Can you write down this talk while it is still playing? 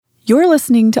You're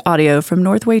listening to audio from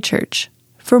Northway Church.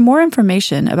 For more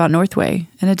information about Northway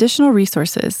and additional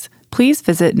resources, please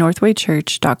visit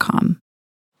northwaychurch.com.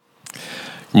 Good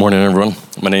morning, everyone.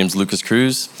 My name is Lucas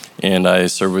Cruz, and I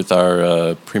serve with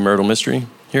our premarital ministry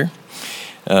here.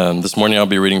 This morning, I'll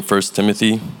be reading 1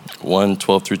 Timothy 1,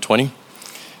 12 through 20.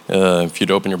 If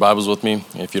you'd open your Bibles with me,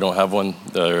 if you don't have one,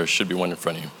 there should be one in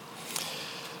front of you.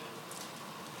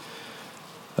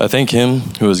 I thank him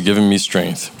who has given me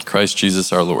strength, Christ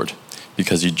Jesus our Lord,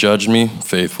 because he judged me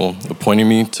faithful, appointing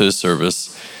me to his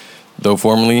service, though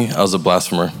formerly I was a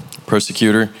blasphemer,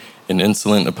 persecutor, and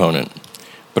insolent opponent.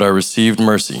 But I received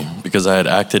mercy because I had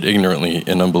acted ignorantly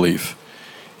in unbelief.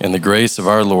 And the grace of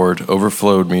our Lord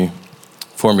overflowed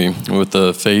for me with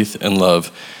the faith and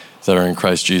love that are in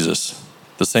Christ Jesus.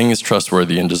 The saying is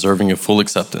trustworthy and deserving of full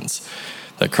acceptance,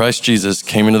 that Christ Jesus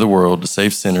came into the world to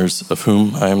save sinners, of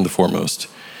whom I am the foremost.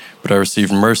 But I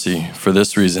received mercy for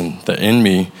this reason, that in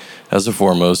me, as the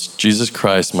foremost, Jesus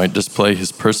Christ might display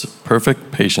his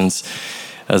perfect patience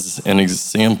as an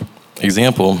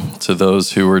example to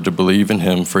those who were to believe in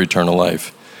him for eternal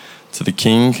life. To the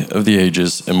King of the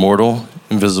ages, immortal,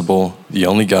 invisible, the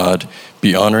only God,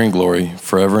 be honor and glory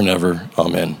forever and ever.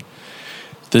 Amen.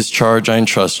 This charge I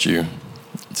entrust you,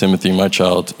 Timothy, my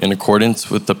child, in accordance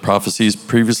with the prophecies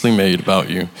previously made about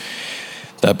you,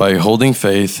 that by holding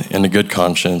faith and a good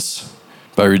conscience,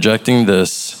 by rejecting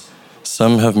this,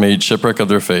 some have made shipwreck of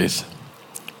their faith,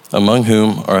 among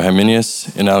whom are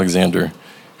Hymenaeus and Alexander,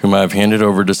 whom I have handed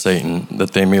over to Satan,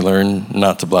 that they may learn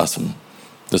not to blaspheme.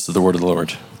 This is the word of the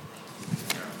Lord.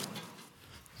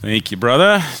 Thank you,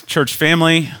 brother. Church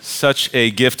family, such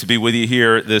a gift to be with you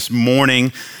here this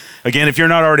morning. Again, if you're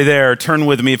not already there, turn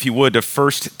with me, if you would, to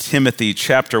 1 Timothy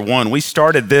chapter 1. We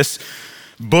started this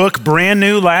book brand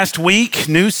new last week,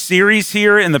 new series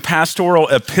here in the pastoral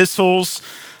epistles,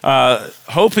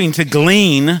 hoping to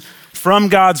glean from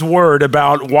God's word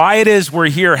about why it is we're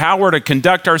here, how we're to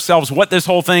conduct ourselves, what this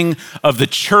whole thing of the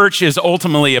church is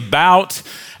ultimately about,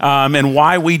 and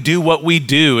why we do what we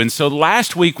do. And so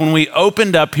last week when we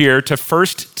opened up here to 1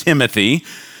 Timothy,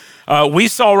 we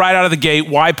saw right out of the gate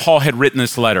why Paul had written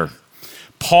this letter.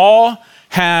 Paul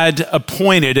had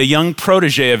appointed a young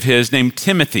protege of his named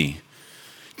Timothy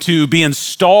to be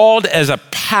installed as a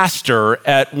pastor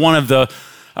at one of the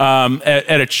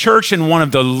at a church in one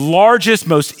of the largest,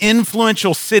 most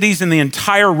influential cities in the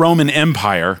entire Roman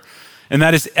Empire, and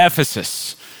that is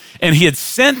Ephesus. And he had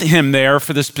sent him there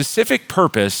for the specific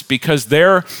purpose because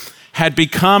there had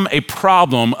become a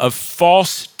problem of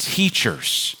false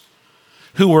teachers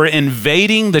who were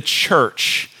invading the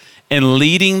church and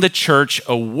leading the church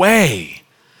away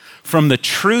from the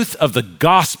truth of the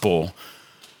gospel,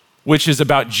 which is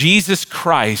about Jesus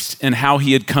Christ and how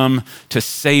he had come to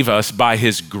save us by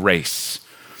his grace.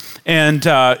 And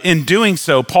in doing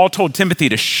so, Paul told Timothy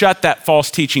to shut that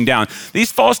false teaching down.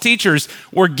 These false teachers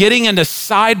were getting into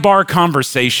sidebar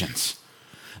conversations.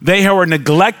 They were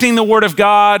neglecting the word of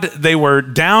God. They were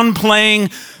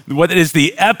downplaying what is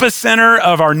the epicenter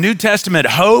of our New Testament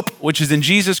hope, which is in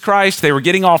Jesus Christ. They were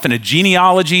getting off into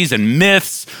genealogies and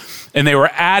myths, and they were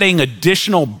adding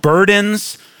additional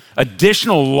burdens,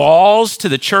 additional laws to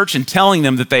the church, and telling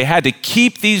them that they had to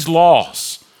keep these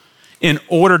laws in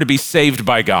order to be saved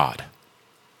by God.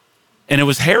 And it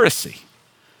was heresy.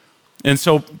 And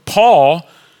so Paul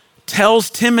tells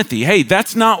Timothy, hey,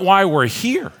 that's not why we're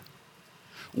here.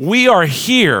 We are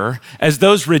here as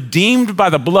those redeemed by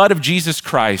the blood of Jesus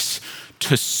Christ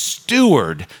to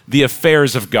steward the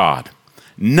affairs of God,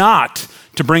 not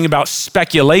to bring about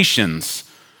speculations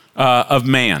of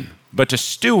man, but to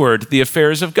steward the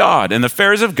affairs of God. And the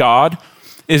affairs of God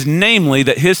is namely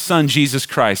that his son, Jesus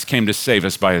Christ, came to save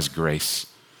us by his grace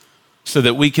so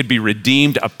that we could be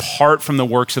redeemed apart from the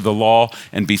works of the law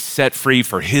and be set free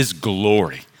for his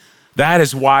glory. That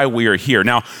is why we are here.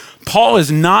 Now, Paul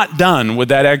is not done with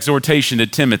that exhortation to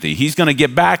Timothy. He's going to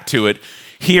get back to it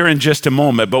here in just a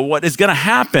moment. But what is going to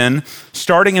happen,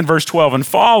 starting in verse 12 and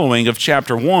following of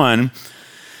chapter 1,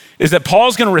 is that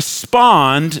Paul's going to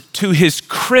respond to his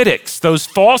critics, those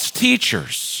false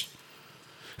teachers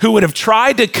who would have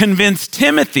tried to convince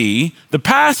Timothy, the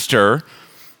pastor,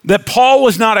 that Paul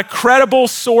was not a credible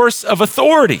source of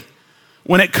authority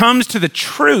when it comes to the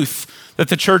truth that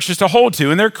the church is to hold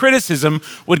to. And their criticism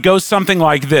would go something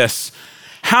like this: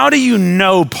 how do you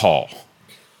know, Paul,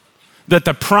 that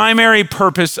the primary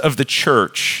purpose of the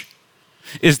church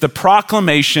is the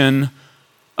proclamation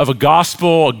of a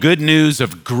gospel, a good news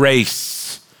of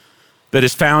grace that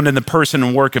is found in the person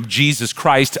and work of Jesus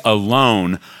Christ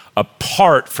alone,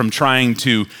 apart from trying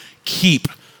to keep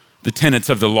the tenets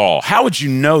of the law. How would you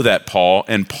know that, Paul?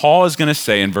 And Paul is going to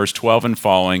say in verse 12 and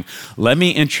following, let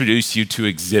me introduce you to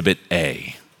exhibit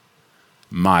A,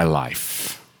 my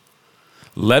life.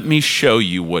 Let me show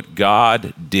you what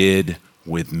God did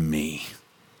with me.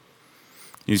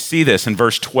 You see this in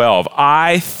verse 12.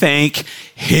 I thank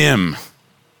him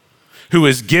who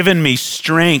has given me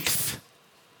strength,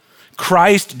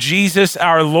 Christ Jesus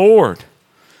our Lord,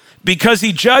 because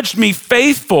he judged me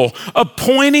faithful,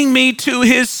 appointing me to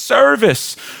his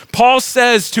service. Paul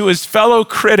says to his fellow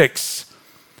critics,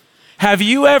 have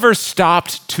you ever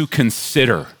stopped to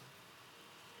consider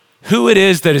who it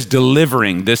is that is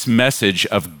delivering this message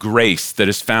of grace that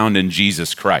is found in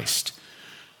Jesus Christ?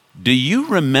 Do you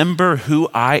remember who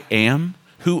I am,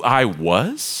 who I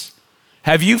was?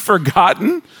 Have you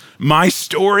forgotten my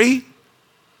story?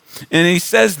 And he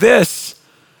says this,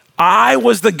 I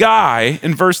was the guy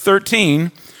in verse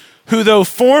 13 who, though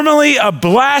formerly a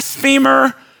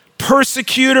blasphemer,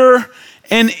 persecutor,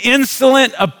 and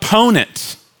insolent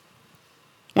opponent.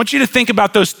 I want you to think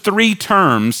about those three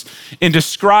terms in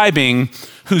describing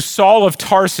who Saul of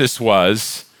Tarsus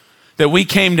was that we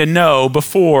came to know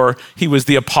before he was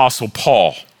the Apostle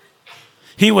Paul.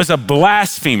 He was a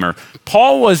blasphemer.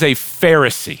 Paul was a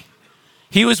Pharisee.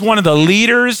 He was one of the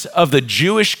leaders of the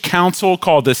Jewish council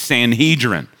called the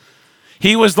Sanhedrin.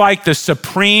 He was like the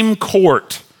supreme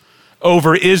court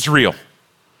over Israel.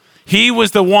 He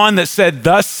was the one that said,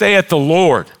 thus saith the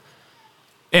Lord.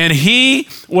 And he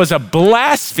was a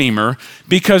blasphemer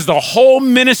because the whole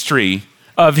ministry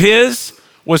of his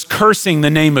was cursing the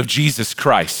name of Jesus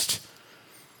Christ.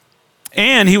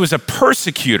 And he was a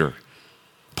persecutor.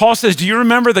 Paul says, do you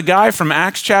remember the guy from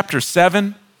Acts chapter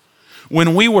 7?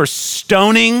 When we were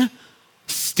stoning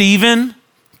Stephen,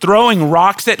 throwing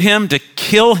rocks at him to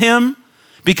kill him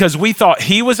because we thought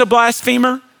he was a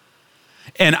blasphemer?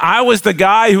 And I was the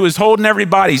guy who was holding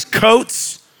everybody's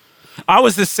coats. I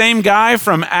was the same guy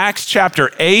from Acts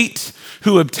chapter 8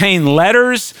 who obtained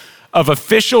letters of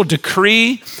official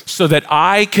decree so that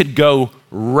I could go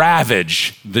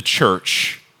ravage the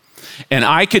church. And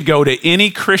I could go to any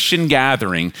Christian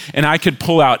gathering and I could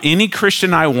pull out any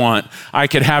Christian I want. I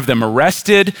could have them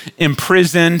arrested,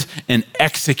 imprisoned, and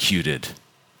executed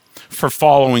for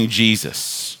following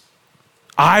Jesus.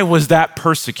 I was that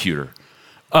persecutor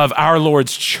of our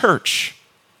Lord's church.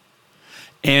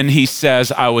 And he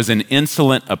says, I was an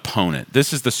insolent opponent.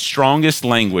 This is the strongest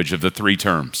language of the three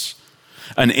terms.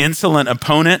 An insolent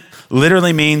opponent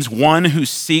literally means one who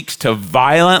seeks to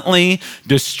violently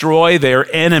destroy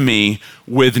their enemy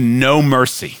with no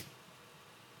mercy.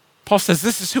 Paul says,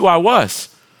 this is who I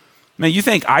was. Man, you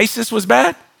think ISIS was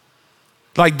bad?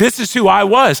 Like, this is who I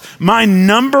was. My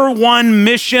number one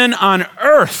mission on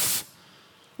earth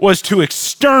was to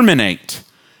exterminate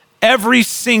every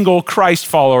single Christ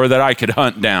follower that I could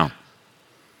hunt down.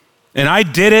 And I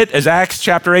did it, as Acts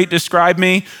chapter 8 described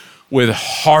me, with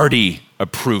hearty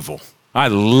approval. I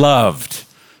loved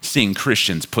seeing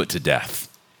Christians put to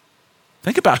death.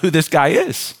 Think about who this guy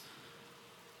is.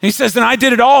 He says, and I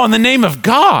did it all in the name of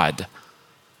God.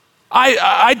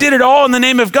 I did it all in the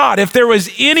name of God. If there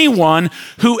was anyone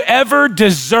who ever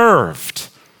deserved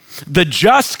the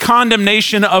just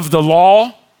condemnation of the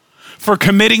law for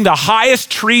committing the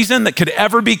highest treason that could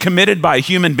ever be committed by a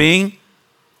human being,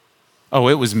 oh,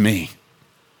 it was me.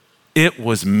 It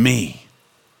was me.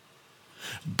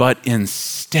 But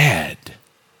instead,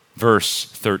 verse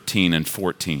 13 and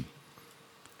 14,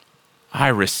 I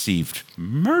received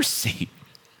mercy.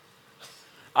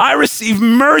 I received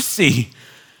mercy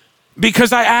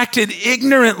because I acted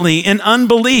ignorantly in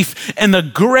unbelief, and the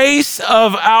grace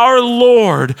of our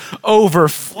Lord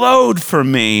overflowed for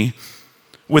me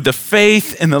with the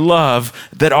faith and the love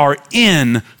that are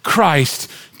in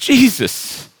Christ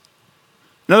Jesus.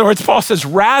 In other words, Paul says,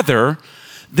 rather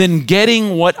than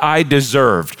getting what I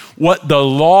deserved, what the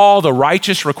law, the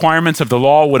righteous requirements of the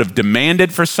law would have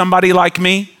demanded for somebody like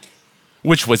me,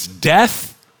 which was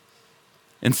death,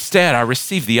 instead I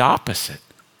received the opposite.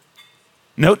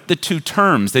 Note the two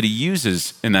terms that he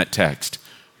uses in that text,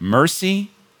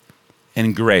 mercy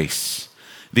and grace.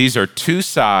 These are two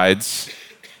sides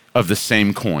of the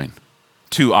same coin,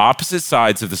 two opposite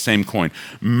sides of the same coin.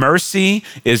 Mercy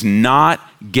is not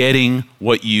getting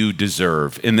what you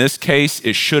deserve. In this case,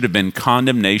 it should have been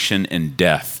condemnation and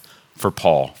death for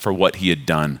Paul for what he had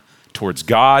done towards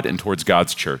God and towards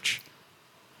God's church.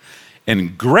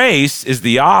 And grace is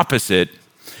the opposite.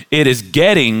 It is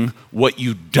getting what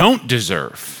you don't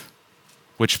deserve,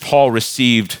 which Paul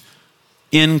received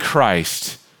in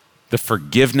Christ, the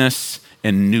forgiveness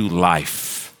and new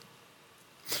life.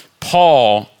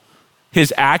 Paul,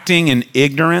 his acting in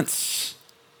ignorance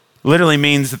literally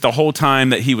means that the whole time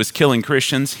that he was killing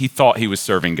Christians, he thought he was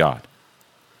serving God.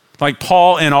 Like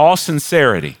Paul, in all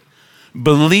sincerity,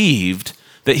 believed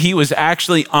that he was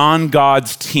actually on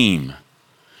God's team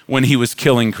when he was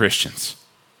killing Christians.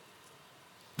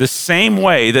 The same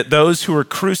way that those who were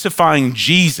crucifying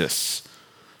Jesus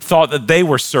thought that they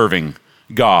were serving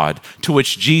God, to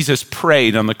which Jesus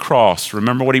prayed on the cross.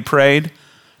 Remember what he prayed?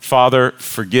 Father,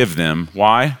 forgive them.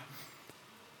 Why?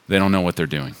 They don't know what they're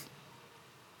doing.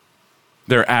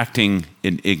 They're acting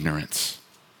in ignorance.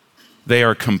 They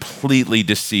are completely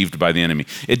deceived by the enemy.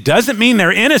 It doesn't mean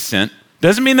they're innocent,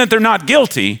 doesn't mean that they're not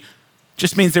guilty, it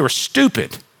just means they were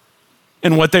stupid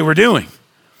in what they were doing.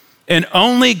 And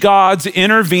only God's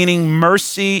intervening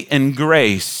mercy and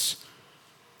grace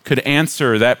could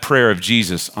answer that prayer of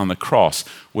Jesus on the cross,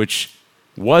 which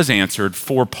was answered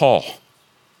for Paul.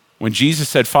 When Jesus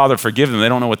said, Father, forgive them, they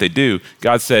don't know what they do,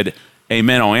 God said,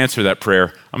 amen, I'll answer that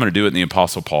prayer. I'm going to do it in the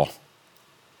Apostle Paul.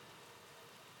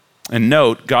 And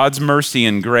note, God's mercy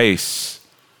and grace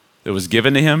that was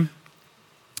given to him,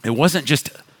 it wasn't just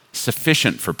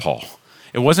sufficient for Paul.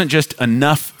 It wasn't just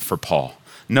enough for Paul.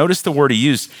 Notice the word he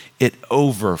used, it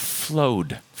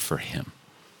overflowed for him.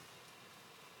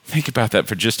 Think about that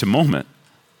for just a moment.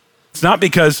 It's not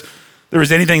because there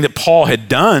was anything that Paul had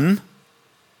done,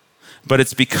 but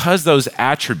it's because those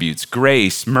attributes,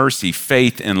 grace, mercy,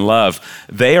 faith, and love,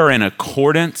 they are in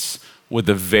accordance with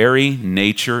the very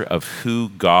nature of who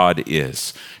God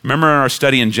is. Remember in our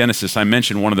study in Genesis, I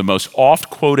mentioned one of the most oft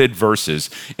quoted verses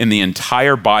in the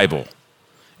entire Bible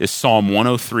is Psalm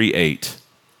 103:8,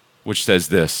 which says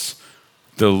this,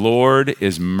 the Lord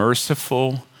is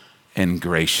merciful and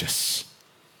gracious,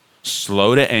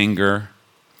 slow to anger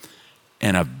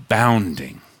and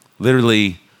abounding,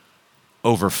 literally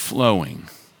overflowing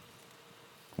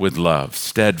with love,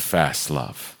 steadfast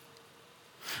love.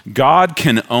 God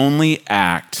can only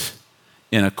act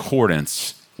in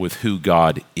accordance with who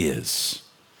God is.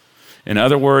 In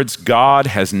other words, God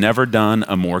has never done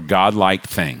a more godlike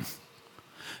thing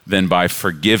than by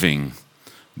forgiving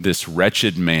this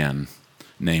wretched man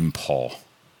named Paul.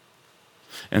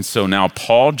 And so now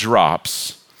Paul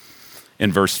drops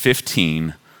in verse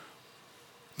 15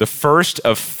 the first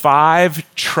of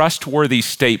 5 trustworthy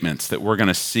statements that we're going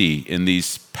to see in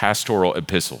these pastoral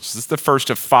epistles. This is the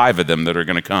first of 5 of them that are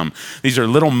going to come. These are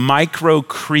little micro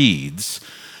creeds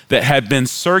that had been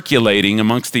circulating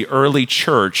amongst the early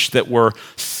church that were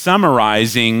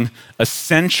summarizing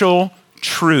essential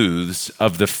truths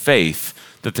of the faith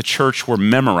that the church were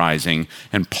memorizing.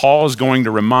 And Paul is going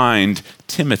to remind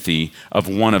Timothy of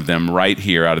one of them right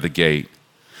here out of the gate.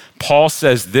 Paul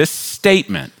says this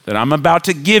statement that I'm about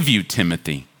to give you,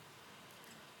 Timothy,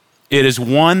 it is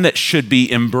one that should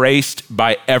be embraced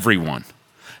by everyone.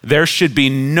 There should be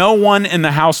no one in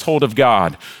the household of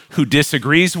God who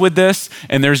disagrees with this,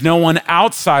 and there's no one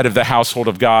outside of the household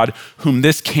of God whom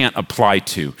this can't apply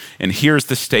to. And here's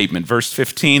the statement, verse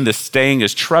 15, the saying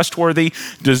is trustworthy,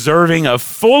 deserving of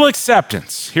full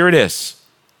acceptance. Here it is.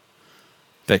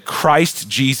 That Christ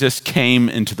Jesus came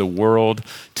into the world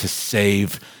to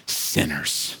save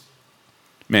sinners.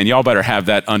 Man, y'all better have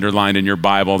that underlined in your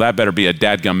Bible. That better be a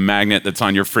dadgum magnet that's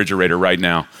on your refrigerator right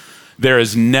now. There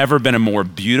has never been a more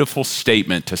beautiful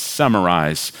statement to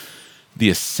summarize the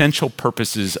essential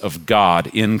purposes of God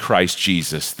in Christ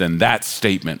Jesus than that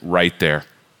statement right there.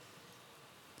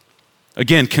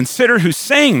 Again, consider who's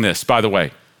saying this, by the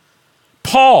way.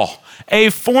 Paul, a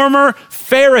former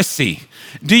Pharisee.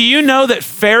 Do you know that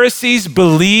Pharisees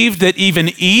believed that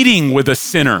even eating with a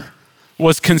sinner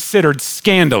was considered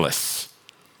scandalous?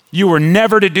 You were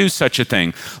never to do such a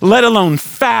thing, let alone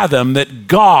fathom that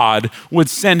God would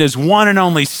send his one and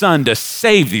only son to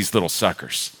save these little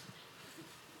suckers.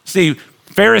 See,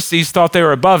 Pharisees thought they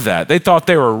were above that. They thought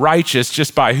they were righteous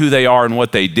just by who they are and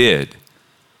what they did.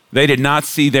 They did not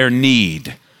see their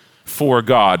need for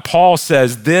God. Paul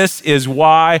says this is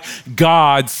why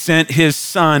God sent his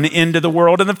son into the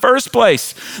world in the first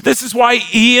place. This is why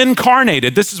he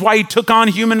incarnated. This is why he took on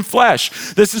human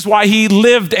flesh. This is why he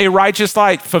lived a righteous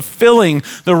life, fulfilling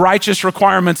the righteous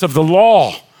requirements of the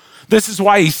law. This is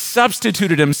why he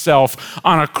substituted himself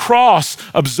on a cross,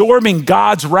 absorbing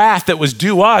God's wrath that was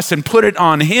due us and put it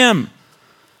on him.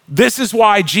 This is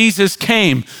why Jesus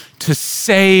came to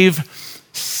save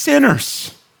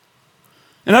sinners.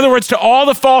 In other words, to all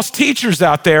the false teachers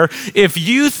out there, if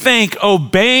you think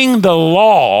obeying the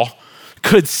law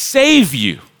could save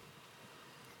you,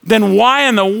 then why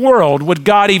in the world would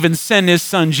God even send his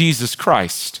son, Jesus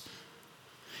Christ?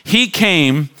 He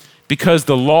came because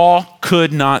the law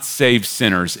could not save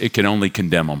sinners. It could only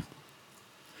condemn them.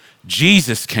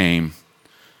 Jesus came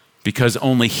because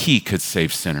only he could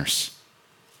save sinners.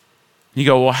 You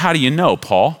go, well, how do you know,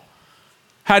 Paul?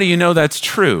 How do you know that's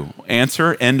true?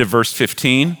 Answer, end of verse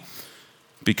 15,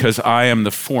 because I am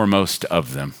the foremost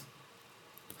of them.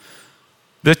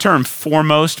 The term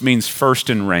foremost means first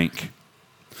in rank.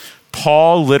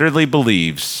 Paul literally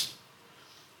believes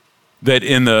that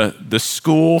in the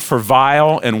school for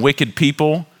vile and wicked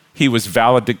people, he was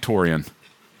valedictorian.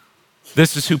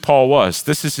 This is who Paul was.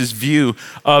 This is his view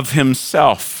of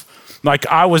himself. Like,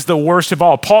 I was the worst of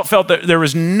all. Paul felt that there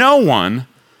was no one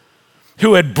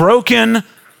who had broken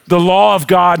the law of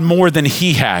God more than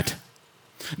he had.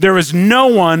 There was no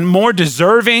one more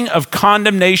deserving of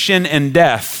condemnation and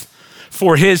death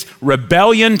for his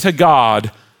rebellion to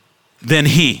God than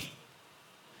he.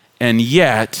 And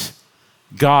yet,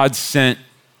 God sent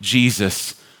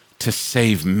Jesus to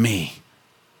save me.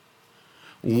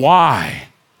 Why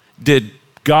did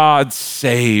God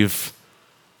save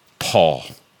Paul?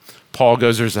 Paul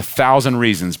goes, there's 1,000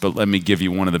 reasons, but let me give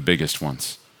you one of the biggest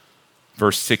ones.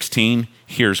 Verse 16,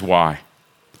 here's why.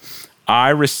 I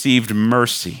received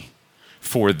mercy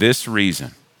for this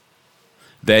reason,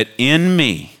 that in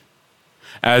me,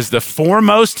 as the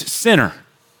foremost sinner,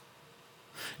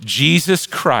 Jesus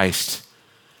Christ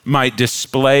might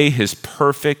display his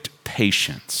perfect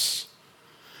patience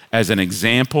as an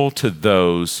example to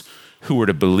those who were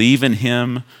to believe in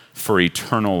him for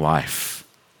eternal life.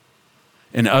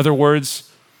 In other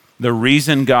words, the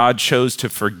reason God chose to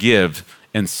forgive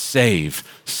and save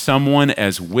someone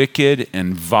as wicked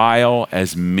and vile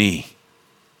as me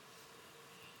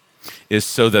is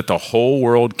so that the whole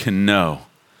world can know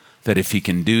that if he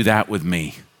can do that with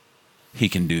me, he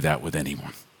can do that with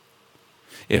anyone.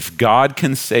 If God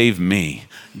can save me,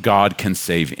 God can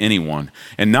save anyone.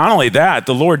 And not only that,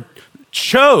 the Lord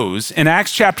chose in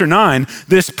Acts chapter 9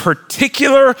 this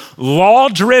particular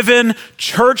law-driven,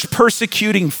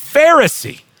 church-persecuting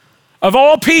Pharisee of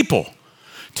all people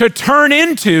to turn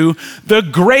into the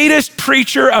greatest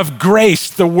preacher of grace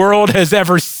the world has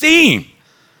ever seen,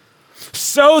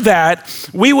 so that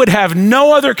we would have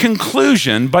no other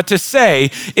conclusion but to say,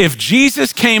 if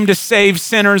Jesus came to save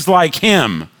sinners like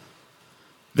him,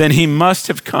 then he must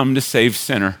have come to save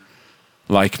sinner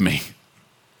like me.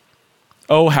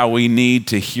 Oh, how we need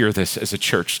to hear this as a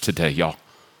church today, y'all.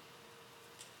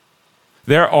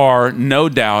 There are no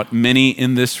doubt many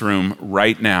in this room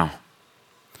right now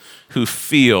who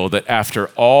feel that after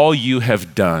all you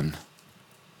have done,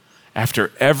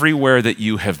 after everywhere that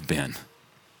you have been,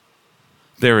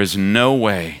 there is no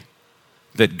way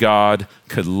that God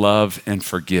could love and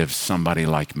forgive somebody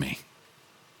like me.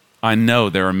 I know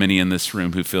there are many in this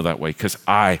room who feel that way because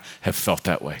I have felt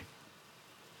that way.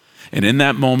 And in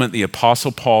that moment, the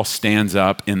Apostle Paul stands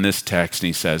up in this text and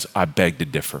he says, I beg to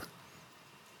differ.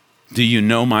 Do you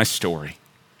know my story?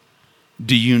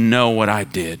 Do you know what I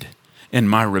did in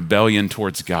my rebellion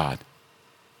towards God?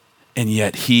 And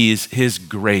yet his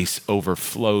grace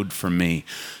overflowed for me.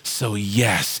 So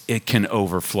yes, it can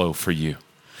overflow for you.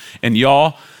 And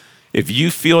y'all, if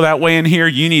you feel that way in here,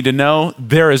 you need to know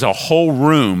there is a whole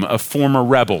room of former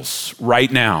rebels right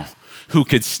now who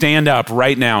could stand up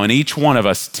right now and each one of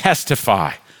us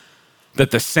testify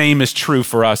that the same is true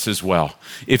for us as well.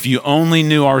 If you only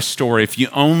knew our story, if you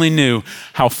only knew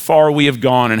how far we have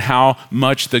gone and how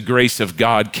much the grace of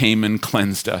God came and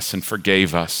cleansed us and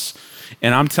forgave us.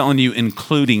 And I'm telling you,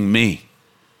 including me.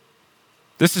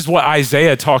 This is what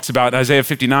Isaiah talks about in Isaiah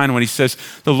 59 when he says,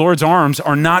 the Lord's arms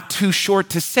are not too short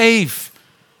to save.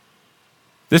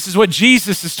 This is what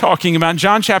Jesus is talking about in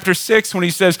John chapter 6 when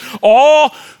he says, all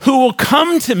who will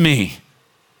come to me,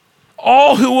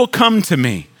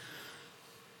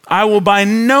 I will by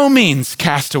no means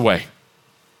cast away.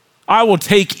 I will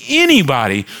take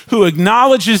anybody who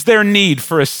acknowledges their need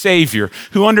for a Savior,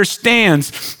 who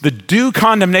understands the due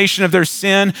condemnation of their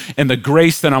sin and the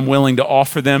grace that I'm willing to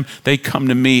offer them. They come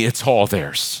to me, it's all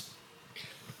theirs.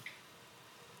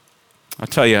 I'll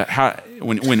tell you,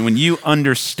 when you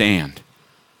understand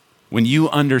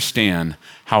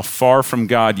how far from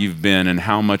God you've been and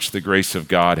how much the grace of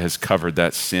God has covered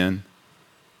that sin,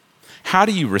 how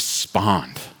do you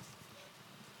respond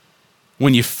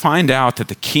when you find out that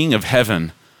the King of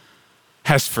Heaven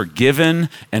has forgiven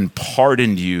and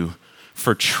pardoned you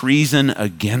for treason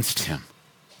against him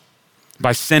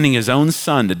by sending his own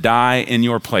son to die in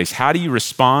your place? How do you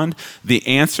respond? The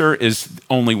answer is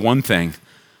only one thing.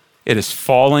 It is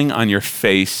falling on your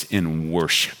face in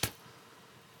worship.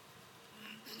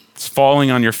 It's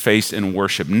falling on your face in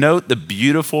worship. Note the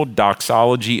beautiful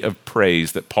doxology of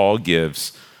praise that Paul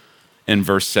gives in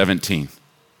verse 17.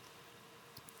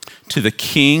 To the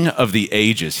King of the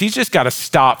ages. He's just got to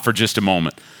stop for just a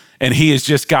moment And he has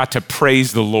just got to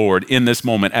praise the Lord in this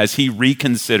moment as he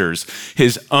reconsiders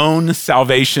his own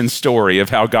salvation story of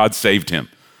how God saved him.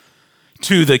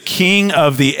 To the King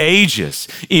of the ages,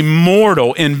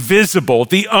 immortal, invisible,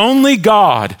 the only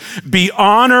God, be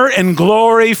honor and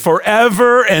glory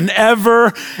forever and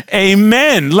ever.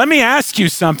 Amen. Let me ask you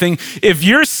something. If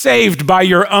you're saved by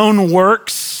your own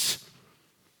works,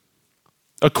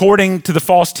 according to the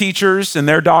false teachers and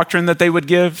their doctrine that they would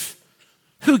give,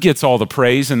 who gets all the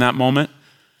praise in that moment?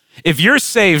 If you're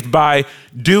saved by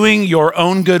doing your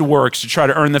own good works to try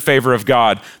to earn the favor of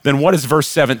God, then what is verse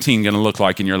 17 going to look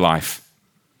like in your life?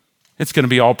 It's going to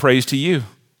be all praise to you.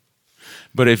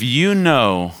 But if you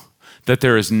know that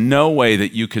there is no way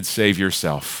that you could save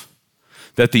yourself,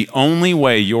 that the only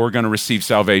way you're going to receive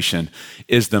salvation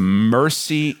is the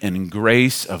mercy and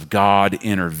grace of God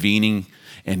intervening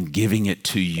and giving it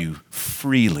to you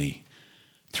freely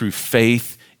through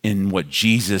faith in what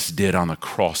Jesus did on the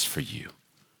cross for you,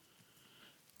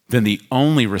 then the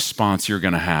only response you're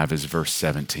going to have is verse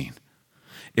 17.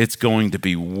 It's going to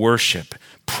be worship,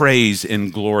 praise,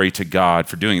 and glory to God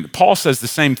for doing it. Paul says the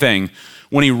same thing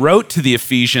when he wrote to the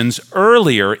Ephesians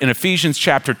earlier in Ephesians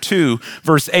chapter 2,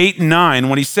 verse 8 and 9,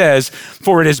 when he says,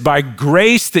 "For it is by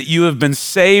grace that you have been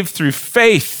saved through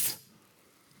faith.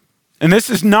 And this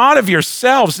is not of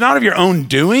yourselves, not of your own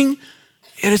doing.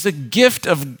 It is a gift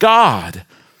of God,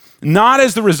 not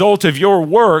as the result of your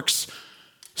works,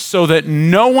 so that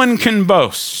no one can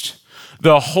boast."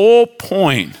 The whole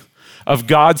point of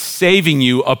God saving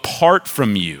you apart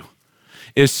from you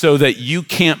is so that you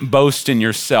can't boast in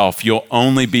yourself. You'll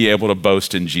only be able to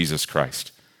boast in Jesus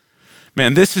Christ.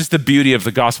 Man, this is the beauty of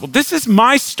the gospel. This is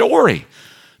my story.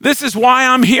 This is why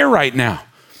I'm here right now,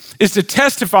 is to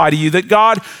testify to you that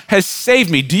God has saved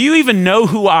me. Do you even know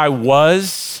who I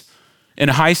was in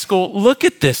high school? Look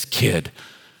at this kid.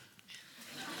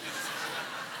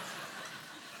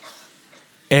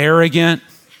 Arrogant,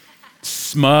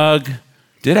 smug,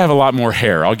 did have a lot more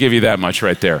hair. I'll give you that much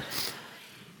right there.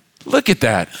 Look at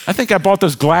that. I think I bought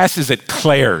those glasses at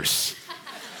Claire's.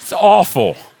 It's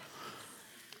awful.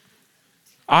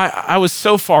 I was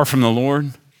so far from the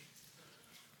Lord.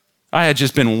 I had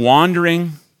just been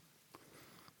wandering.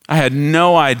 I had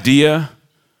no idea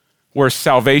where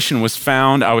salvation was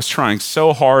found. I was trying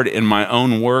so hard in my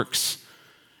own works,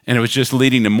 and it was just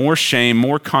leading to more shame,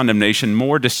 more condemnation,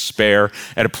 more despair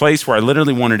at a place where I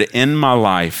literally wanted to end my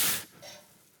life.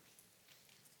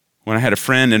 When I had a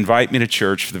friend invite me to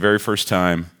church for the very first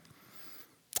time,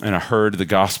 and I heard the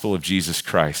gospel of Jesus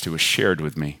Christ, it was shared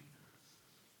with me.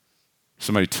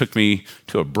 Somebody took me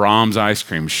to a Brahms ice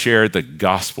cream, shared the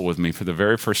gospel with me for the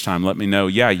very first time, let me know,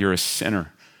 yeah, you're a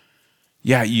sinner.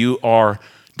 Yeah, you are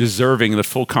deserving the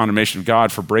full condemnation of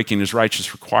God for breaking his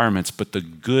righteous requirements, but the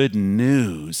good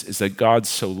news is that God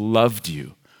so loved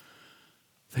you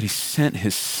that he sent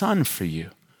his son for you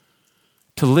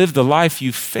to live the life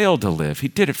you failed to live. He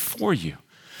did it for you.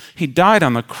 He died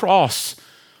on the cross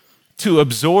to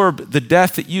absorb the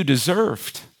death that you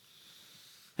deserved.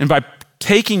 And by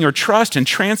taking your trust and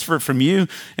transfer it from you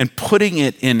and putting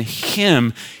it in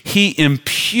him, he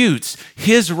imputes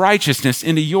his righteousness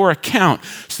into your account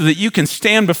so that you can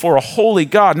stand before a holy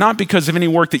God, not because of any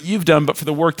work that you've done, but for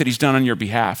the work that he's done on your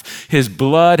behalf. His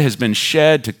blood has been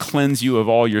shed to cleanse you of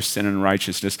all your sin and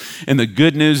righteousness. And the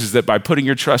good news is that by putting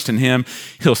your trust in him,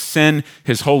 he'll send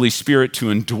his Holy Spirit to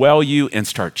indwell you and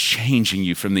start changing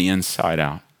you from the inside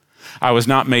out. I was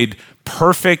not made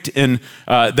perfect in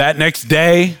that next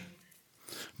day,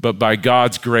 but by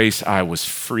God's grace, I was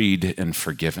freed and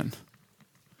forgiven.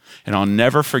 And I'll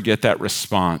never forget that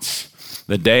response.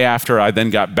 The day after I then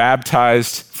got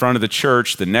baptized in front of the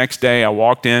church, the next day I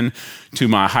walked in to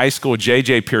my high school,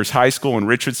 J.J. Pierce High School in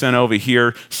Richardson over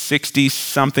here.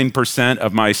 60-something%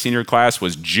 of my senior class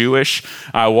was Jewish.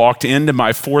 I walked into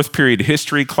my fourth period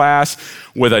history class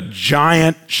with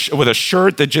a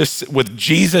shirt that just, with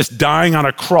Jesus dying on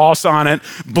a cross on it,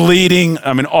 bleeding.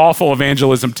 An awful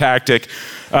evangelism tactic.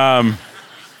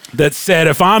 That said,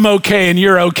 if I'm okay and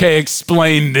you're okay,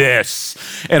 explain this.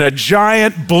 And a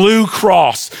giant blue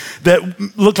cross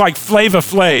that looked like Flava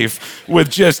Flav with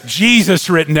just Jesus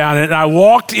written down it. And I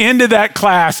walked into that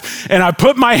class and I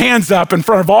put my hands up in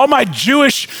front of all my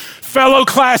Jewish fellow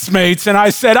classmates and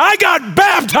I said, I got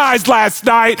baptized last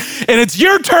night and it's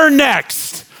your turn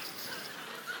next.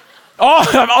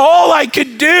 All I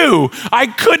could do, I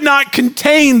could not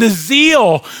contain the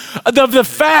zeal of the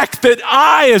fact that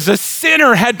I, as a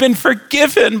sinner, had been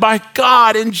forgiven by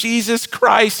God in Jesus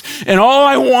Christ. And all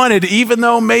I wanted, even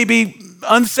though maybe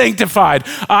unsanctified,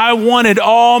 I wanted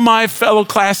all my fellow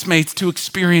classmates to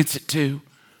experience it too.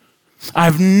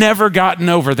 I've never gotten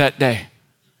over that day.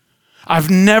 I've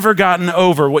never gotten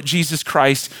over what Jesus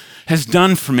Christ has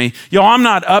done for me. Y'all, I'm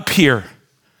not up here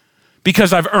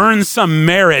because I've earned some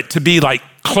merit to be like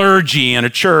clergy in a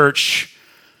church.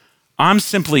 I'm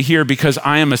simply here because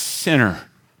I am a sinner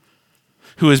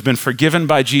who has been forgiven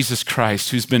by Jesus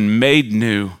Christ, who's been made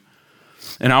new.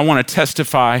 And I want to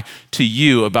testify to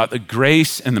you about the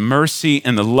grace and the mercy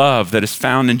and the love that is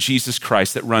found in Jesus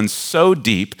Christ that runs so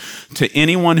deep to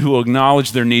anyone who will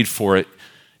acknowledge their need for it,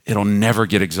 it'll never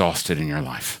get exhausted in your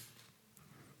life.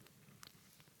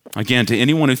 Again, to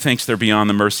anyone who thinks they're beyond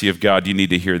the mercy of God, you need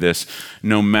to hear this.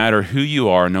 No matter who you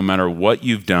are, no matter what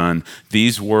you've done,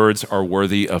 these words are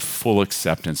worthy of full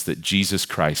acceptance that Jesus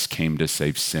Christ came to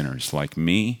save sinners like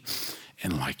me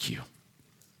and like you.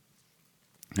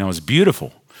 Now, as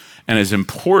beautiful and as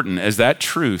important as that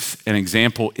truth and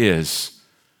example is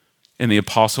in the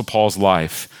Apostle Paul's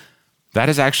life, that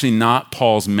is actually not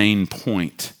Paul's main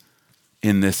point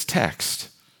in this text.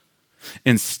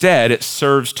 Instead, it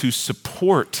serves to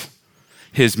support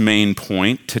his main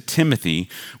point to Timothy,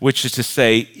 which is to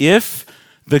say, if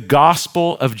the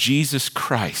gospel of Jesus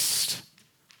Christ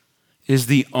is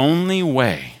the only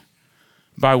way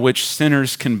by which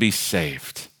sinners can be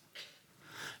saved,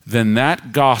 then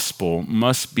that gospel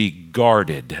must be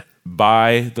guarded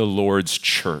by the Lord's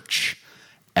church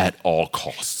at all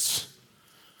costs.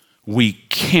 We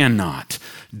cannot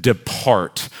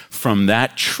depart from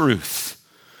that truth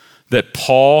that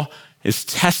Paul is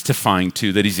testifying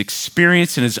to, that he's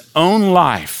experienced in his own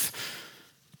life,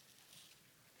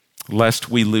 lest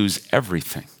we lose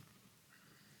everything.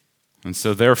 And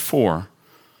so therefore,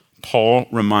 Paul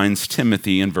reminds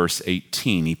Timothy in verse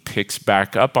 18, he picks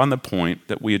back up on the point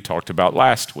that we had talked about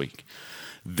last week.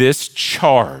 This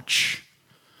charge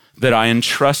that I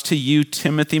entrust to you,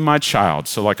 Timothy, my child,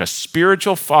 so like a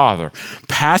spiritual father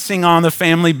passing on the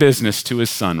family business to his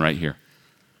son right here,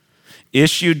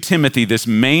 issued Timothy this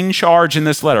main charge in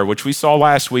this letter, which we saw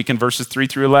last week in verses 3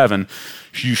 through 11.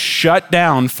 You shut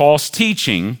down false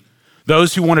teaching,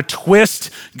 those who want to twist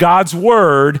God's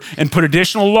word and put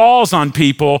additional laws on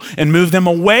people and move them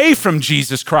away from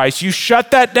Jesus Christ. You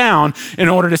shut that down in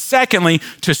order to, secondly,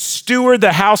 to steward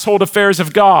the household affairs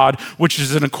of God, which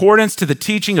is in accordance to the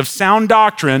teaching of sound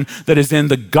doctrine that is in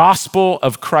the gospel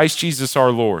of Christ Jesus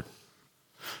our Lord.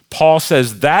 Paul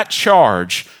says that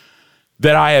charge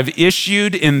that I have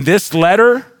issued in this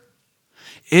letter,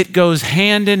 it goes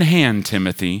hand in hand,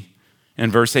 Timothy, in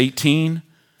verse 18,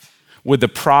 with the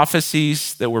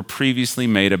prophecies that were previously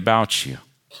made about you.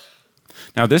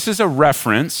 Now, this is a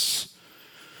reference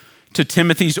to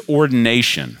Timothy's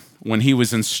ordination when he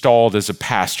was installed as a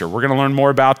pastor. We're going to learn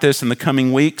more about this in the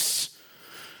coming weeks,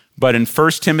 but in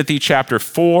 1 Timothy chapter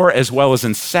 4, as well as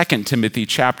in 2 Timothy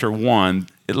chapter 1,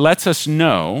 it lets us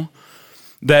know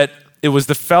that it was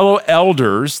the fellow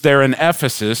elders there in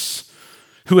Ephesus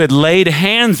who had laid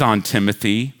hands on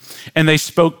Timothy, and they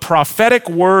spoke prophetic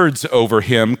words over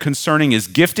him concerning his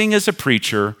gifting as a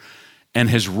preacher and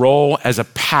his role as a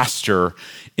pastor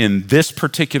in this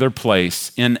particular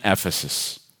place in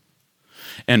Ephesus.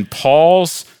 And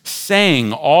Paul's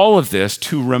saying all of this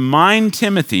to remind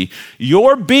Timothy,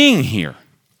 your being here,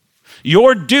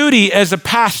 your duty as a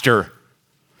pastor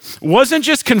wasn't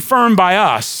just confirmed by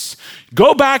us.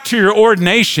 Go back to your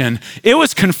ordination. It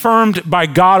was confirmed by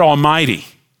God Almighty.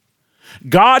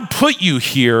 God put you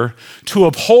here to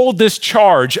uphold this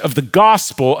charge of the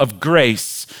gospel of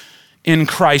grace in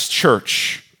Christ's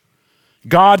church.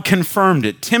 God confirmed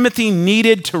it. Timothy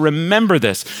needed to remember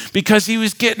this because he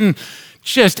was getting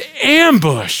just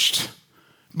ambushed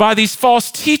by these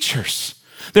false teachers.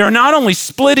 They were not only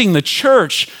splitting the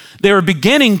church, they were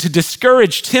beginning to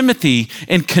discourage Timothy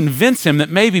and convince him that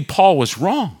maybe Paul was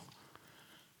wrong.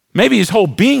 Maybe his whole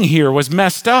being here was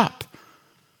messed up.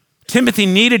 Timothy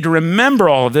needed to remember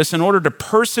all of this in order to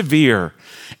persevere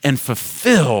and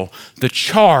fulfill the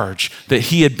charge that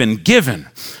he had been given.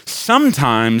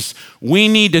 Sometimes we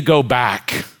need to go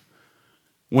back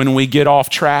when we get off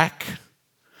track,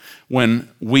 when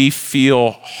we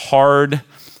feel hard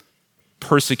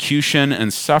persecution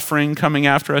and suffering coming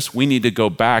after us. We need to go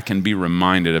back and be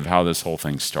reminded of how this whole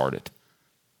thing started.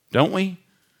 Don't we?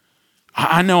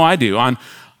 I know I do.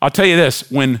 I'll tell you this,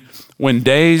 when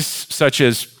days such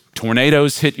as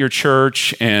tornadoes hit your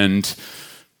church and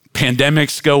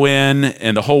pandemics go in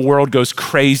and the whole world goes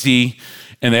crazy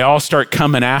and they all start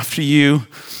coming after you,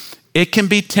 it can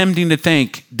be tempting to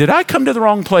think, did I come to the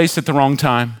wrong place at the wrong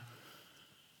time?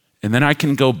 And then I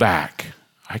can go back.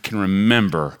 I can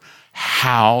remember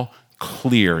how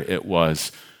clear it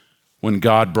was when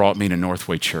God brought me to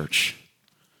Northway Church,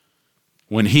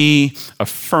 when he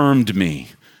affirmed me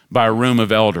by a room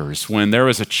of elders when there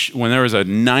was a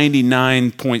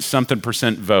 99 point something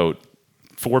percent vote.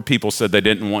 4 people said they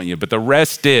didn't want you, but the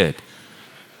rest did.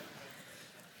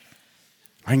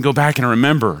 I can go back and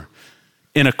remember,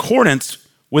 in accordance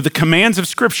with the commands of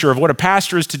Scripture of what a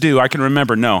pastor is to do, I can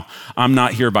remember, no, I'm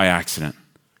not here by accident.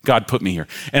 God put me here.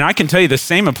 And I can tell you the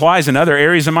same applies in other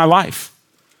areas of my life.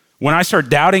 When I start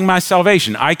doubting my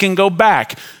salvation, I can go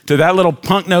back to that little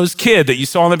punk-nosed kid that you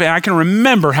saw in the back. I can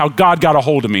remember how God got a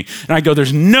hold of me. And I go,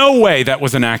 there's no way that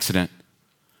was an accident.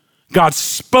 God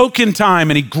spoke in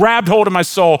time and he grabbed hold of my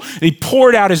soul and he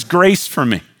poured out his grace for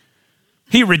me.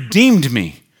 He redeemed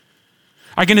me.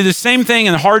 I can do the same thing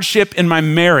in hardship in my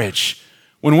marriage.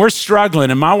 When we're struggling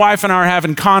and my wife and I are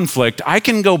having conflict, I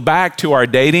can go back to our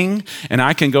dating and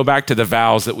I can go back to the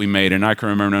vows that we made and I can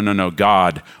remember, no,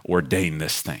 God ordained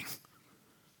this thing.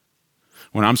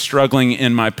 When I'm struggling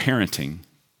in my parenting,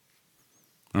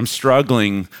 I'm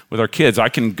struggling with our kids, I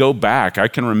can go back. I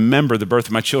can remember the birth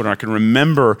of my children. I can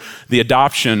remember the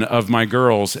adoption of my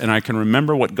girls, and I can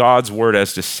remember what God's word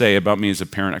has to say about me as a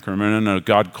parent. I can remember, no,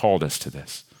 God called us to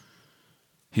this.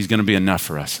 He's going to be enough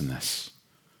for us in this.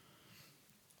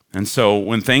 And so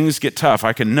when things get tough,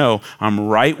 I can know I'm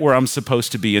right where I'm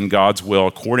supposed to be in God's will,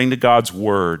 according to God's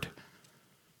word.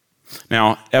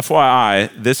 Now, FYI,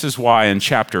 this is why in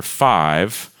chapter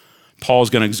 5, Paul's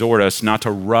going to exhort us not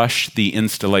to rush the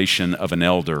installation of an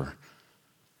elder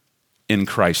in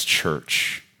Christ's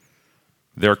church.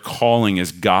 Their calling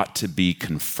has got to be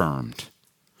confirmed.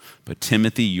 But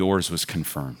Timothy, yours was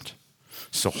confirmed.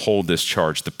 So hold this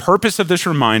charge. The purpose of this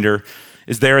reminder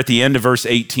is there at the end of verse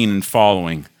 18 and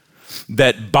following,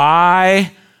 that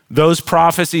by those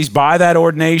prophecies, by that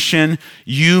ordination,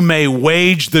 you may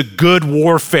wage the good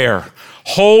warfare,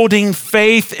 holding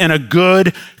faith and a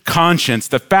good conscience.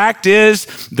 The fact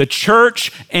is, the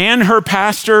church and her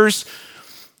pastors,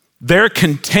 they're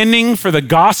contending for the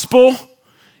gospel.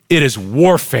 It is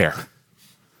warfare.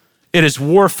 It is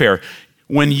warfare.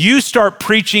 When you start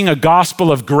preaching a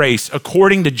gospel of grace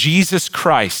according to Jesus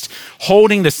Christ,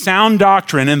 holding the sound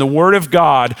doctrine and the word of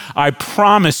God, I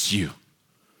promise you,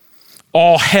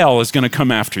 all hell is going to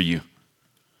come after you.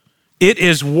 It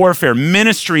is warfare.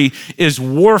 Ministry is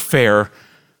warfare.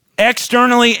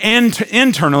 Externally and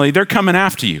internally, they're coming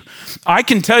after you. I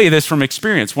can tell you this from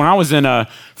experience. When I was in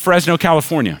Fresno,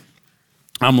 California,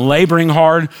 I'm laboring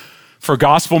hard for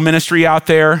gospel ministry out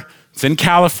there. It's in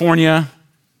California.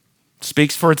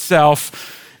 Speaks for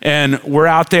itself. And we're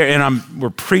out there and we're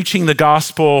preaching the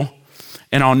gospel.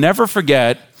 And I'll never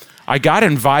forget, I got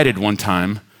invited one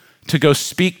time to go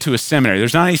speak to a seminary.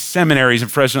 There's not any seminaries in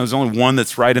Fresno. There's only one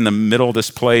that's right in the middle of this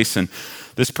place. And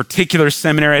this particular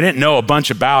seminary, I didn't know a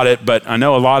bunch about it, but I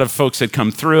know a lot of folks had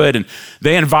come through it. And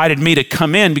they invited me to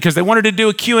come in because they wanted to do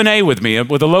a Q&A with me,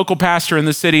 with a local pastor in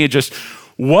the city. And just,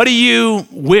 what do you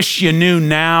wish you knew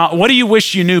now? What do you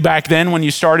wish you knew back then when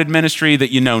you started ministry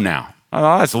that you know now?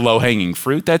 Oh, that's low-hanging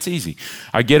fruit. That's easy.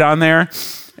 I get on there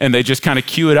and they just kind of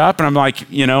cue it up. And I'm like,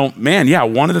 man, yeah,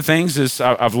 one of the things is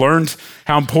I've learned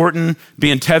how important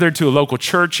being tethered to a local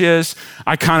church is.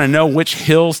 I kind of know which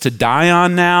hills to die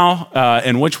on now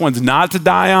and which ones not to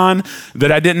die on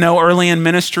that I didn't know early in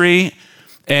ministry.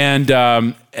 And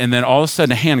then all of a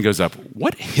sudden a hand goes up.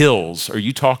 What hills are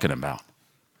you talking about?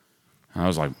 And I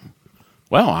was like,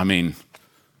 well, I mean,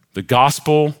 the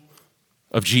gospel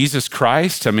of Jesus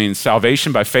Christ. I mean,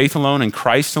 salvation by faith alone in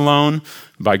Christ alone,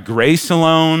 by grace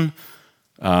alone.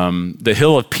 The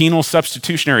hill of penal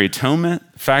substitutionary atonement,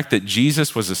 the fact that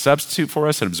Jesus was a substitute for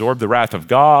us and absorbed the wrath of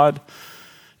God.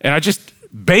 And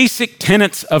basic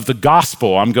tenets of the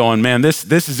gospel. I'm going, man, this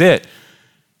is it.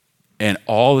 And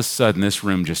all of a sudden, this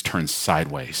room just turns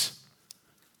sideways.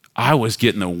 I was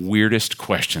getting the weirdest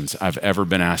questions I've ever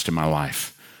been asked in my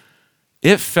life.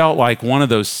 It felt like one of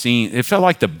those scenes, it felt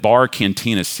like the bar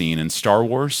cantina scene in Star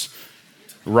Wars.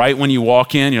 Right when you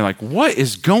walk in, you're like, what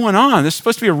is going on? This is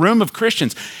supposed to be a room of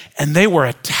Christians. And they were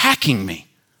attacking me.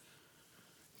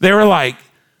 They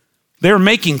were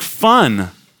making fun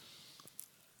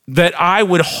that I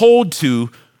would hold to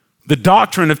the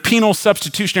doctrine of penal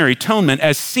substitutionary atonement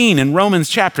as seen in Romans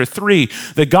chapter 3,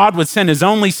 that God would send his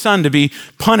only son to be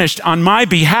punished on my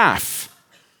behalf.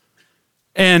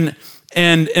 And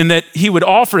that he would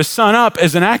offer his son up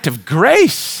as an act of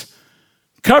grace,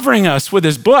 covering us with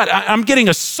his blood. I'm getting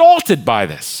assaulted by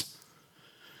this.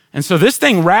 And so this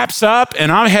thing wraps up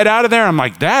and I head out of there. I'm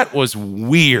like, that was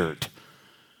weird.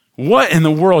 What in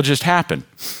the world just happened?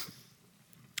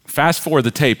 Fast forward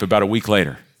the tape about a week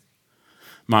later.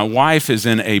 My wife is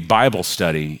in a Bible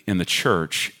study in the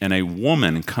church and a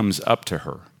woman comes up to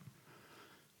her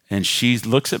and she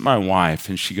looks at my wife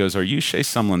and she goes, are you Shay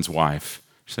Sumlin's wife?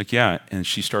 She's like, yeah. And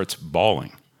she starts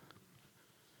bawling.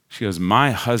 She goes,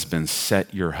 my husband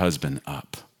set your husband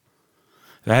up.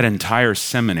 That entire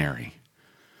seminary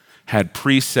had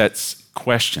preset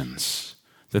questions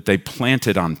that they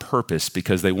planted on purpose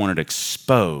because they wanted to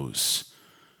expose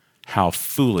how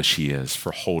foolish he is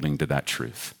for holding to that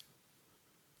truth.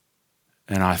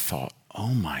 And I thought,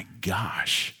 oh my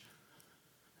gosh,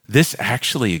 this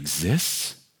actually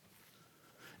exists?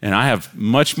 And I have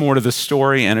much more to the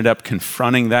story. Ended up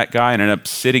confronting that guy and ended up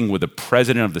sitting with the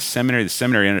president of the seminary. The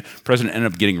seminary president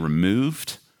ended up getting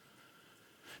removed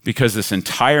because this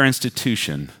entire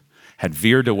institution had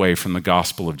veered away from the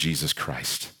gospel of Jesus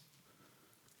Christ.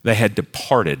 They had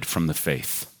departed from the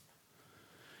faith.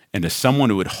 And to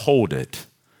someone who would hold it,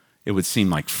 it would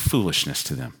seem like foolishness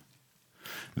to them.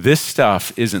 This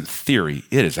stuff isn't theory,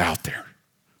 it is out there.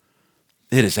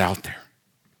 It is out there.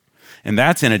 And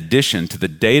that's in addition to the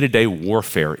day-to-day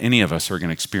warfare any of us are going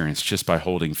to experience just by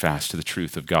holding fast to the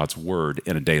truth of God's word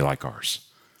in a day like ours.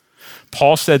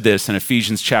 Paul said this in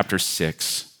Ephesians chapter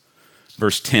 6,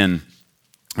 verse 10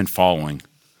 and following.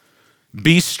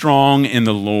 Be strong in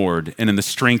the Lord and in the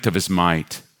strength of his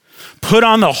might. Put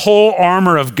on the whole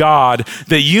armor of God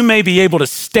that you may be able to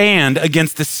stand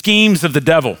against the schemes of the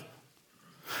devil.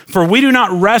 For we do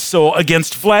not wrestle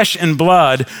against flesh and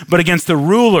blood, but against the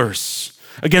rulers,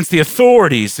 against the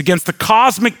authorities, against the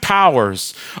cosmic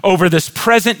powers over this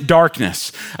present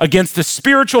darkness, against the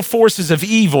spiritual forces of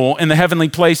evil in the heavenly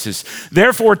places.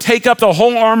 Therefore, take up the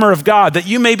whole armor of God that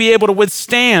you may be able to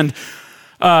withstand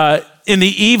in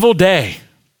the evil day.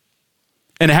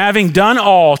 And having done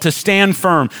all, to stand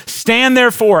firm. Stand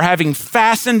therefore, having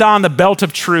fastened on the belt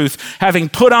of truth, having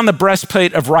put on the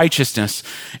breastplate of righteousness,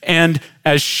 and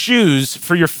as shoes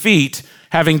for your feet,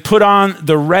 having put on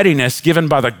the readiness given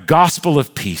by the gospel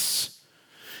of peace.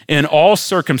 In all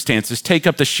circumstances, take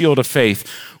up the shield of faith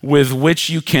with which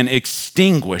you can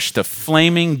extinguish the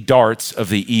flaming darts of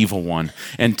the evil one,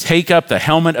 and take up the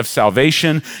helmet of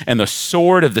salvation and the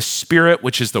sword of the Spirit,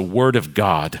 which is the word of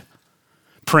God,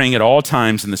 praying at all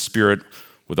times in the Spirit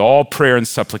with all prayer and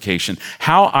supplication.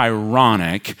 How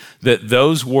ironic that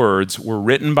those words were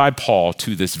written by Paul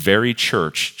to this very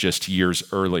church just years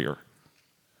earlier.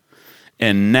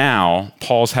 And now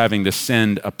Paul's having to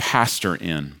send a pastor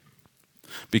in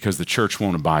because the church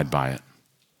won't abide by it.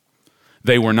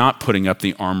 They were not putting up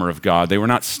the armor of God. They were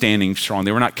not standing strong.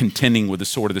 They were not contending with the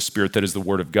sword of the Spirit that is the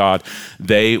word of God.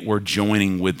 They were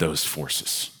joining with those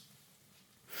forces.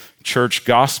 Church,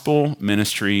 gospel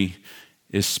ministry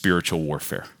is spiritual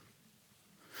warfare.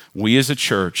 We as a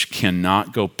church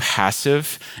cannot go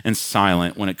passive and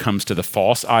silent when it comes to the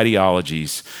false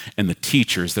ideologies and the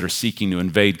teachers that are seeking to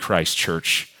invade Christ's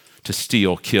church to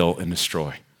steal, kill, and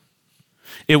destroy.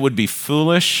 It would be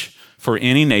foolish for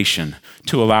any nation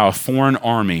to allow a foreign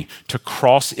army to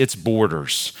cross its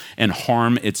borders and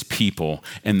harm its people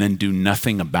and then do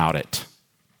nothing about it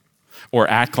or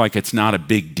act like it's not a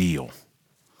big deal.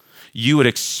 You would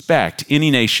expect any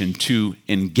nation to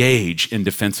engage in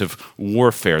defensive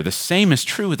warfare. The same is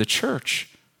true with the church.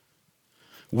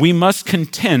 We must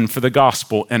contend for the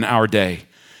gospel in our day,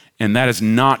 and that is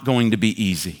not going to be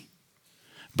easy,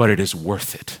 but it is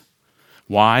worth it.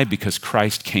 Why? Because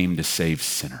Christ came to save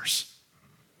sinners.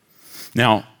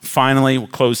 Now, finally, we'll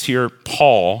close here.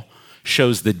 Paul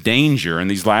shows the danger in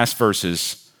these last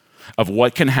verses of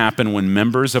what can happen when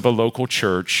members of a local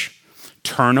church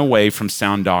turn away from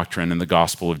sound doctrine and the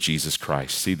gospel of Jesus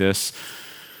Christ. See this?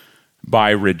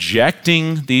 By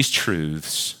rejecting these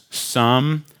truths,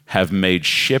 some have made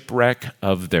shipwreck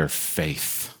of their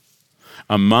faith,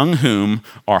 among whom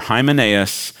are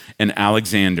Hymenaeus and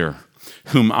Alexander,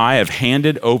 whom I have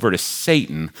handed over to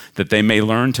Satan that they may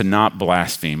learn to not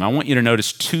blaspheme. I want you to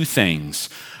notice two things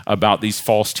about these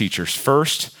false teachers.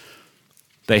 First,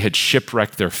 they had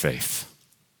shipwrecked their faith.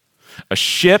 A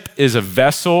ship is a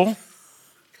vessel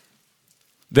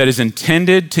that is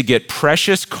intended to get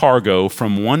precious cargo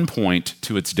from one point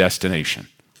to its destination.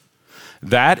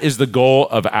 That is the goal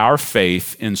of our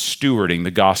faith in stewarding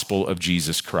the gospel of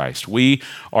Jesus Christ. We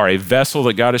are a vessel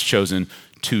that God has chosen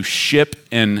to ship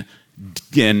and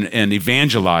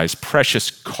evangelize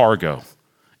precious cargo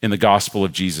in the gospel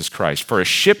of Jesus Christ. For a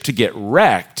ship to get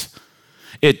wrecked,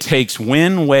 it takes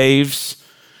wind, waves,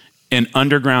 and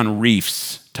underground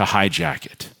reefs to hijack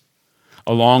it,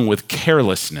 along with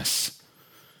carelessness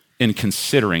in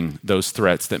considering those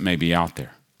threats that may be out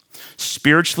there.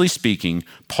 Spiritually speaking,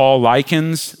 Paul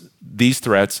likens these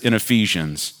threats in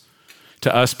Ephesians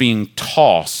to us being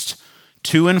tossed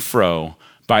to and fro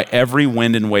by every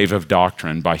wind and wave of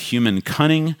doctrine, by human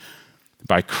cunning,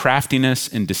 by craftiness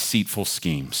and deceitful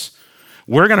schemes.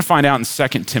 We're going to find out in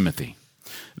 2 Timothy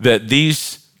that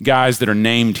these guys that are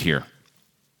named here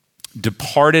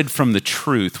departed from the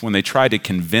truth when they tried to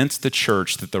convince the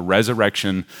church that the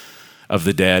resurrection of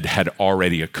the dead had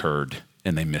already occurred,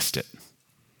 and they missed it.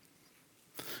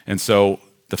 And so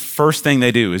the first thing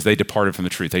they do is they departed from the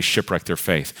truth. They shipwrecked their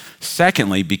faith.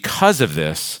 Secondly, because of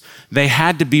this, they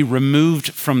had to be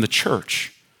removed from the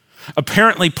church.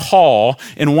 Apparently, Paul,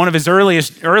 in one of his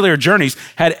earlier journeys,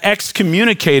 had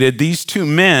excommunicated these two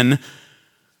men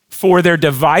for their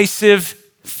divisive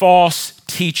false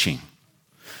teaching.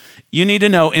 You need to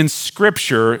know in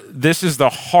Scripture, this is the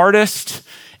hardest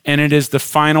and it is the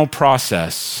final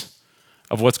process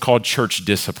of what's called church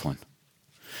discipline.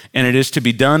 And it is to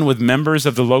be done with members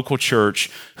of the local church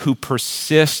who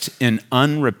persist in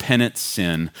unrepentant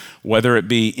sin, whether it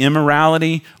be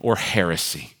immorality or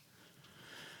heresy.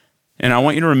 And I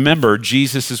want you to remember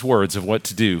Jesus' words of what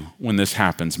to do when this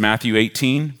happens. Matthew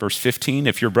 18, verse 15,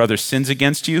 if your brother sins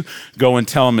against you, go and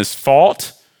tell him his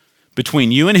fault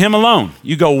between you and him alone.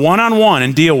 You go one-on-one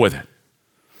and deal with it.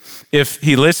 If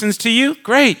he listens to you,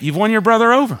 great, you've won your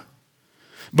brother over.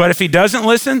 But if he doesn't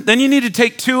listen, then you need to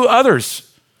take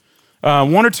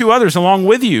one or two others along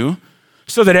with you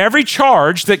so that every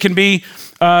charge that can be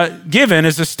given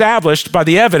is established by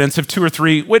the evidence of 2 or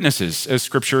 3 witnesses, as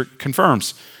Scripture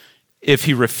confirms. If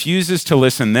he refuses to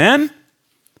listen then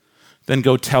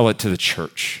go tell it to the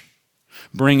church.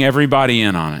 Bring everybody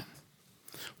in on it.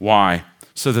 Why?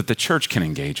 So that the church can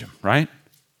engage him, right?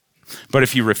 But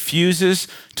if he refuses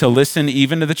to listen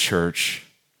even to the church,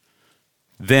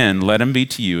 then let him be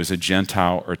to you as a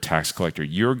Gentile or tax collector.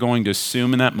 You're going to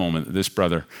assume in that moment that this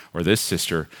brother or this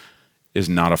sister is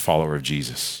not a follower of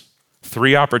Jesus.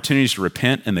 3 opportunities to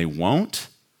repent and they won't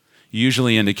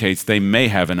usually indicates they may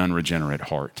have an unregenerate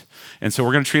heart. And so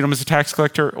we're going to treat them as a tax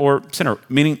collector or sinner,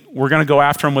 meaning we're going to go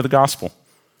after them with the gospel.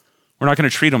 We're not going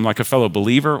to treat them like a fellow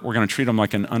believer. We're going to treat them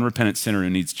like an unrepentant sinner who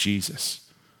needs Jesus.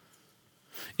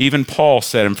 Even Paul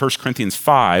said in 1 Corinthians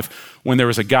 5, when there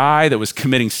was a guy that was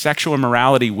committing sexual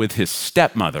immorality with his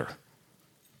stepmother,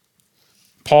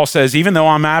 Paul says, even though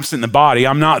I'm absent in the body,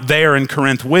 I'm not there in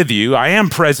Corinth with you. I am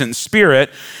present in spirit.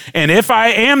 And if I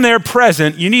am there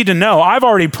present, you need to know I've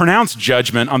already pronounced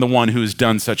judgment on the one who has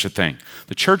done such a thing.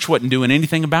 The church wasn't doing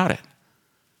anything about it.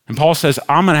 And Paul says,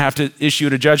 I'm going to have to issue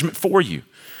a judgment for you.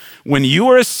 When you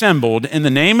are assembled in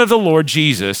the name of the Lord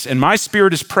Jesus, and my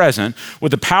spirit is present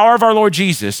with the power of our Lord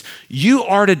Jesus, you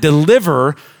are to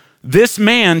deliver this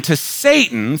man to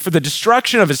Satan for the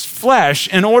destruction of his flesh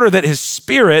in order that his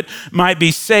spirit might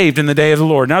be saved in the day of the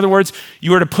Lord. In other words,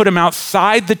 you are to put him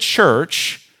outside the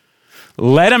church,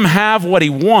 let him have what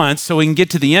he wants so he can get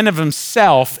to the end of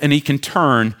himself and he can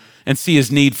turn and see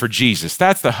his need for Jesus.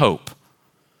 That's the hope.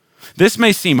 This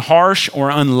may seem harsh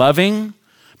or unloving,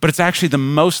 but it's actually the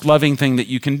most loving thing that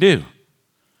you can do.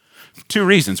 2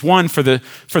 reasons. One, for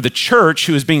the church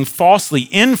who is being falsely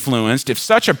influenced, if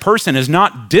such a person is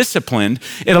not disciplined,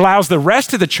 it allows the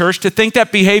rest of the church to think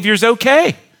that behavior is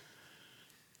okay.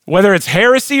 Whether it's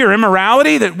heresy or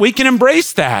immorality, that we can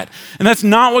embrace that. And that's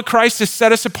not what Christ has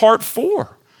set us apart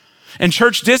for. And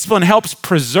church discipline helps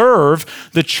preserve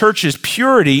the church's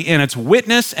purity in its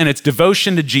witness and its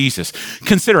devotion to Jesus.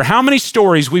 Consider how many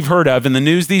stories we've heard of in the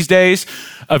news these days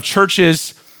of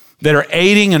churches that are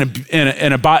aiding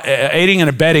and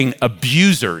abetting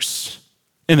abusers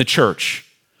in the church,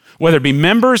 whether it be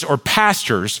members or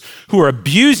pastors who are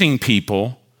abusing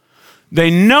people. They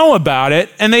know about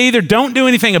it and they either don't do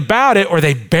anything about it or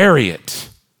they bury it.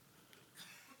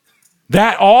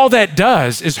 All that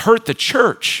does is hurt the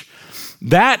church.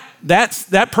 That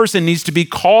person needs to be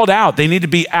called out. They need to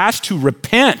be asked to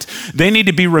repent. They need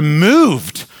to be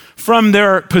removed from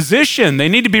their position. They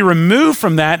need to be removed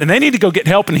from that, and they need to go get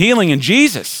help and healing in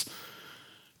Jesus.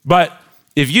 But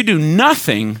if you do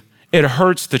nothing, it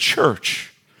hurts the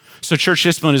church. So church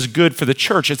discipline is good for the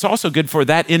church. It's also good for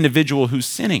that individual who's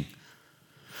sinning.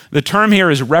 The term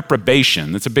here is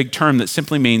reprobation. That's a big term that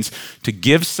simply means to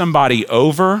give somebody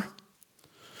over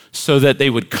so that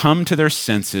they would come to their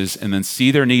senses and then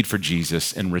see their need for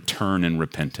Jesus and return in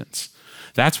repentance.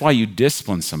 That's why you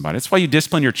discipline somebody. That's why you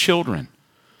discipline your children.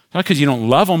 Not because you don't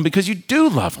love them, because you do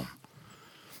love them.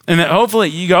 And then hopefully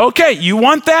you go, okay, you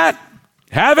want that?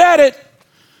 Have at it.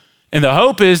 And the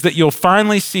hope is that you'll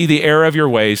finally see the error of your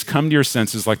ways, come to your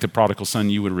senses like the prodigal son,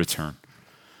 you would return.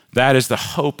 That is the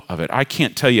hope of it. I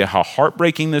can't tell you how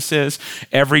heartbreaking this is.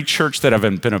 Every church that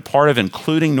I've been a part of,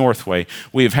 including Northway,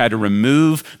 we have had to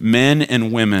remove men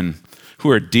and women who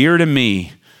are dear to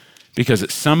me because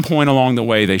at some point along the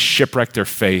way, they shipwrecked their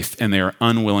faith and they are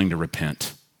unwilling to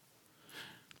repent.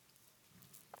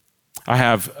 I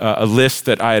have a list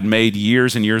that I had made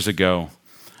years and years ago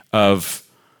of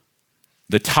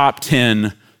the top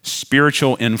 10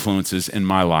 spiritual influences in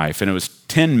my life. And it was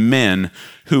 10 men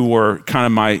who were kind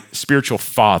of my spiritual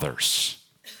fathers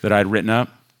that I'd written up.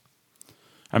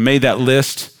 I made that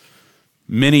list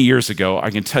many years ago. I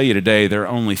can tell you today, there are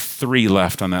only 3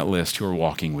 left on that list who are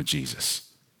walking with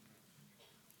Jesus.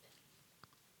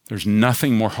 There's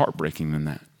nothing more heartbreaking than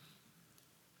that.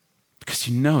 Because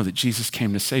you know that Jesus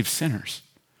came to save sinners.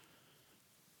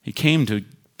 He came to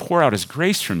pour out his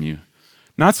grace from you.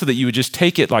 Not so that you would just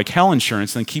take it like hell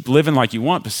insurance and keep living like you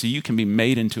want, but so you can be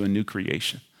made into a new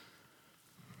creation.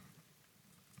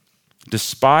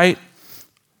 Despite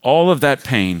all of that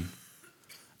pain,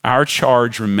 our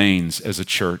charge remains as a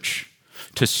church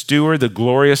to steward the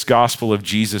glorious gospel of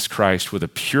Jesus Christ with a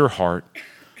pure heart,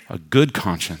 a good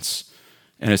conscience,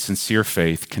 and a sincere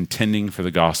faith, contending for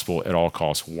the gospel at all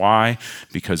costs. Why?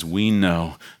 Because we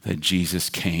know that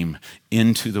Jesus came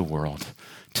into the world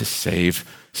to save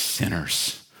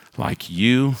sinners like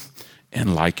you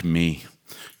and like me.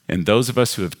 And those of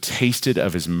us who have tasted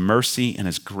of his mercy and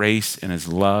his grace and his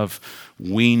love,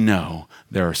 we know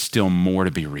there are still more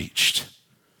to be reached.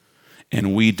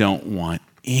 And we don't want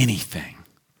anything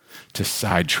to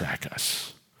sidetrack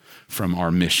us from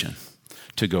our mission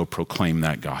to go proclaim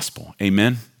that gospel.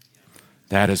 Amen?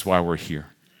 That is why we're here.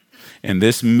 And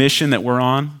this mission that we're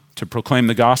on to proclaim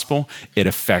the gospel, it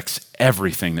affects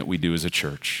everything that we do as a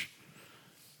church.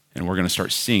 And we're going to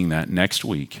start seeing that next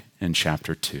week in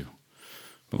chapter 2.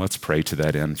 But let's pray to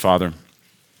that end. Father,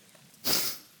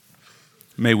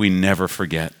 may we never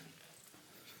forget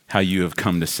how you have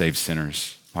come to save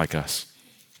sinners like us.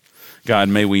 God,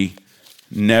 may we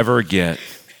never get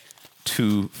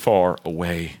too far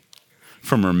away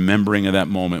from remembering of that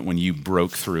moment when you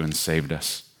broke through and saved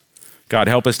us. God,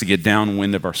 help us to get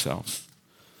downwind of ourselves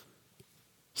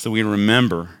so we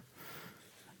remember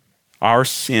our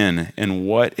sin and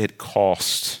what it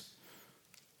cost,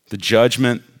 the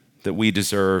judgment that we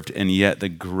deserved, and yet the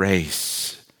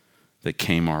grace that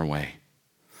came our way.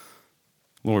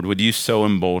 Lord, would you so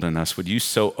embolden us? Would you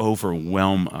so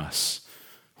overwhelm us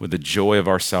with the joy of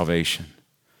our salvation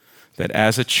that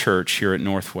as a church here at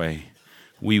Northway,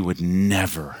 we would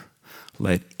never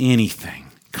let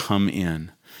anything come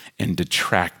in and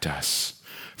detract us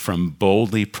from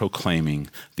boldly proclaiming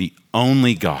the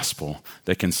only gospel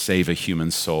that can save a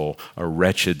human soul, a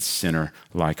wretched sinner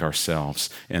like ourselves,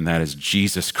 and that is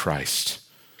Jesus Christ,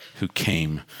 who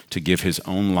came to give his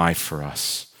own life for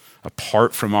us,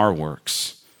 apart from our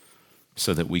works,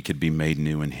 so that we could be made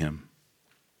new in him.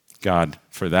 God,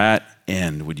 for that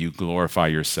end, would you glorify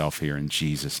yourself here in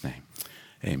Jesus' name?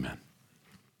 Amen.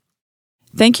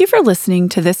 Thank you for listening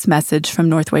to this message from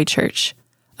Northway Church.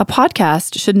 A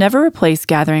podcast should never replace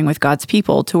gathering with God's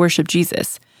people to worship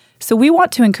Jesus, so we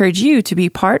want to encourage you to be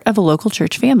part of a local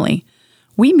church family.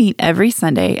 We meet every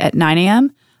Sunday at 9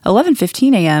 a.m.,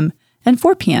 11:15 a.m., and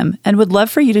 4 p.m., and would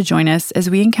love for you to join us as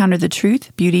we encounter the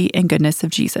truth, beauty, and goodness of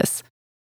Jesus.